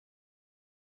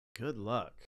Good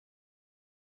luck.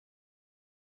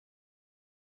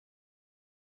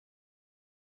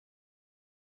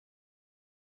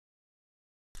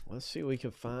 Let's see what we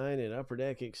can find in Upper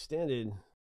Deck Extended.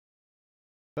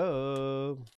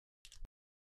 Oh.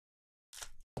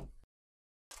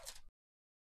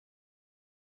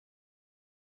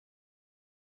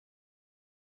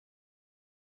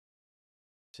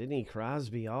 Sidney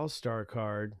Crosby All-Star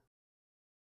card.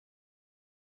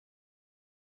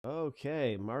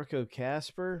 Okay, Marco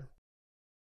Casper.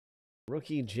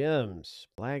 Rookie Gems,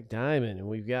 Black Diamond. And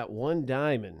we've got one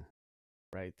diamond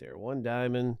right there. One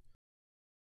diamond.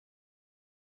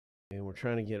 And we're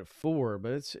trying to get a 4,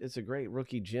 but it's a great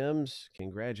Rookie Gems.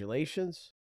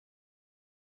 Congratulations.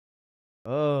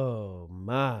 Oh,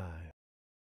 my.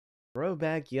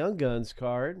 Throwback Young Guns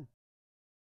card.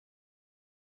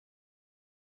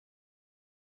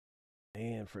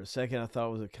 Man, for a second I thought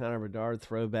it was a Connor Bedard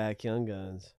throwback Young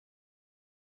Guns.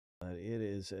 But it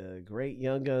is a great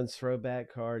Young Guns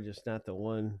throwback card, just not the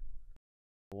one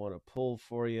I want to pull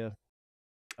for you.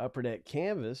 Upper Deck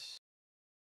Canvas.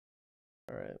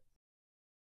 All right.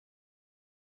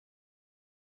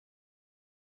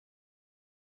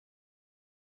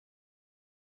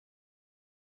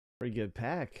 Pretty good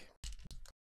pack.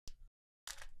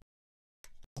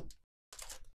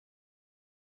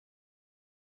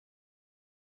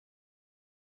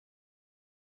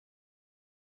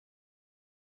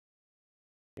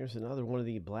 Here's another one of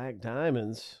the Black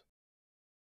Diamonds.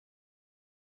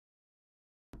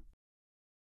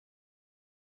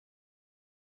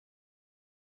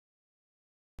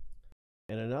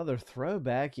 And another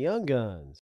throwback Young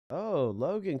Guns. Oh,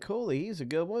 Logan Cooley. He's a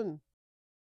good one.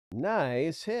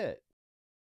 Nice hit.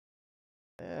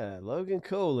 Yeah, Logan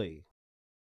Cooley.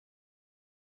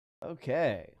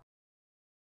 Okay.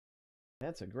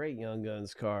 That's a great Young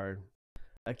Guns card.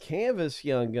 A canvas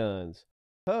Young Guns.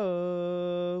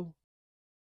 Ho!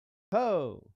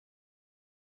 Ho!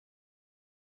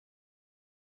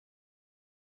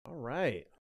 All right.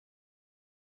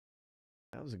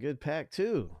 That was a good pack,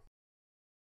 too.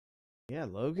 Yeah,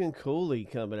 Logan Cooley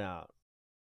coming out.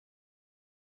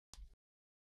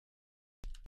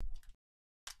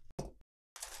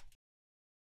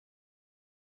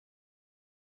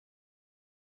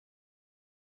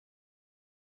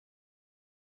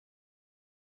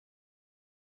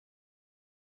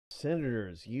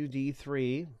 Senators,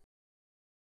 UD3.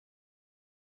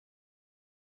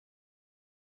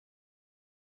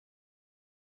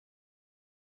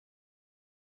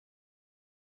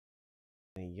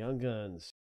 And Young Guns,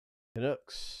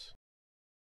 Canucks.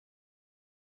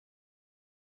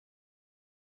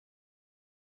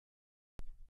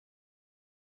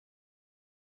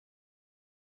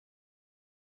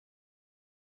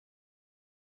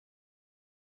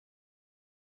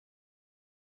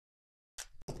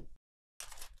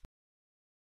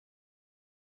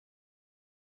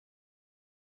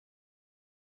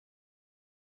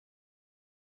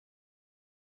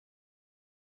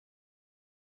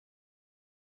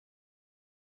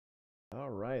 All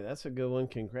right, that's a good one.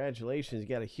 Congratulations. You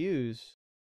got a Hughes.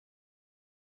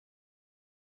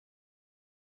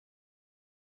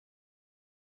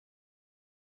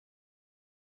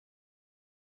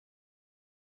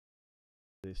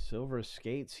 The Silver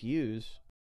Skates Hughes.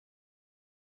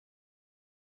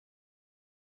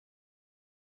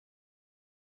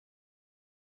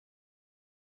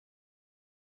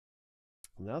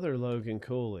 Another Logan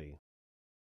Cooley.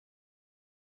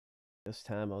 This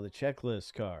time on the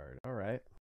checklist card. All right.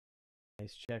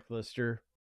 Nice checklister.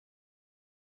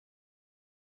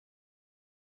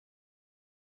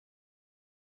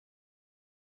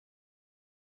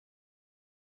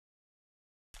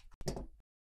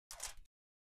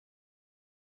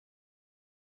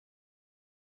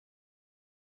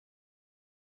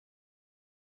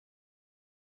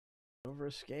 Silver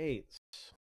Skates.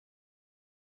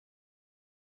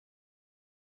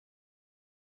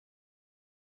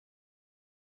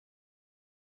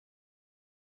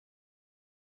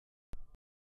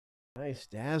 Nice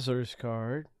Dazzlers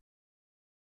card.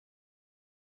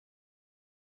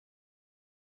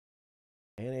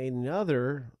 And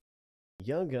another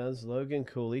Young Guns Logan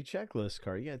Cooley checklist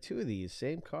card. You got 2 of these,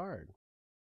 same card.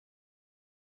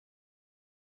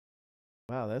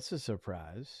 Wow, that's a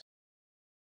surprise.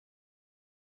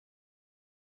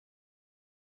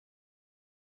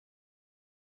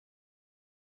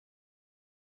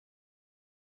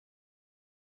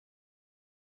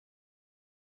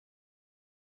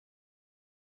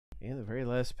 And the very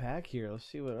last pack here. Let's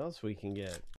see what else we can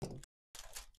get.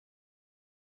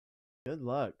 Good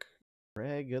luck,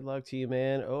 Craig. Good luck to you,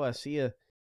 man. Oh, I see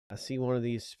one of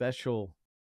these special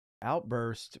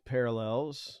outburst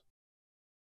parallels.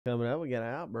 Coming up, we got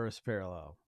an Outburst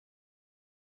parallel.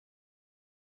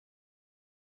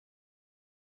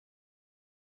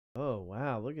 Oh,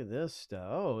 wow. Look at this stuff.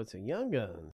 Oh, it's a Young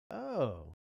Gun.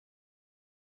 Oh,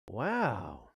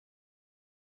 wow.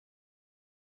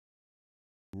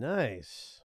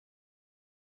 Nice.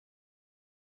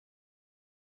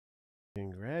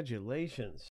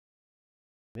 Congratulations.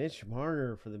 Mitch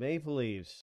Marner for the Maple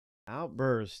Leafs.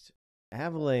 Outburst.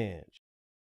 Avalanche.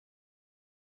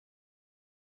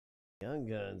 Young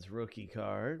Guns rookie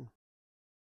card.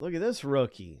 Look at this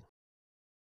rookie.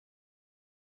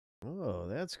 Oh,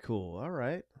 that's cool. All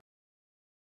right.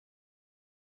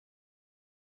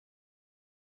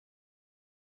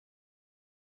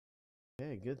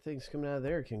 Okay, good things coming out of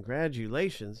there.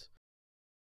 Congratulations.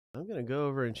 I'm going to go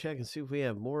over and check and see if we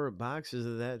have more boxes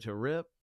of that to rip.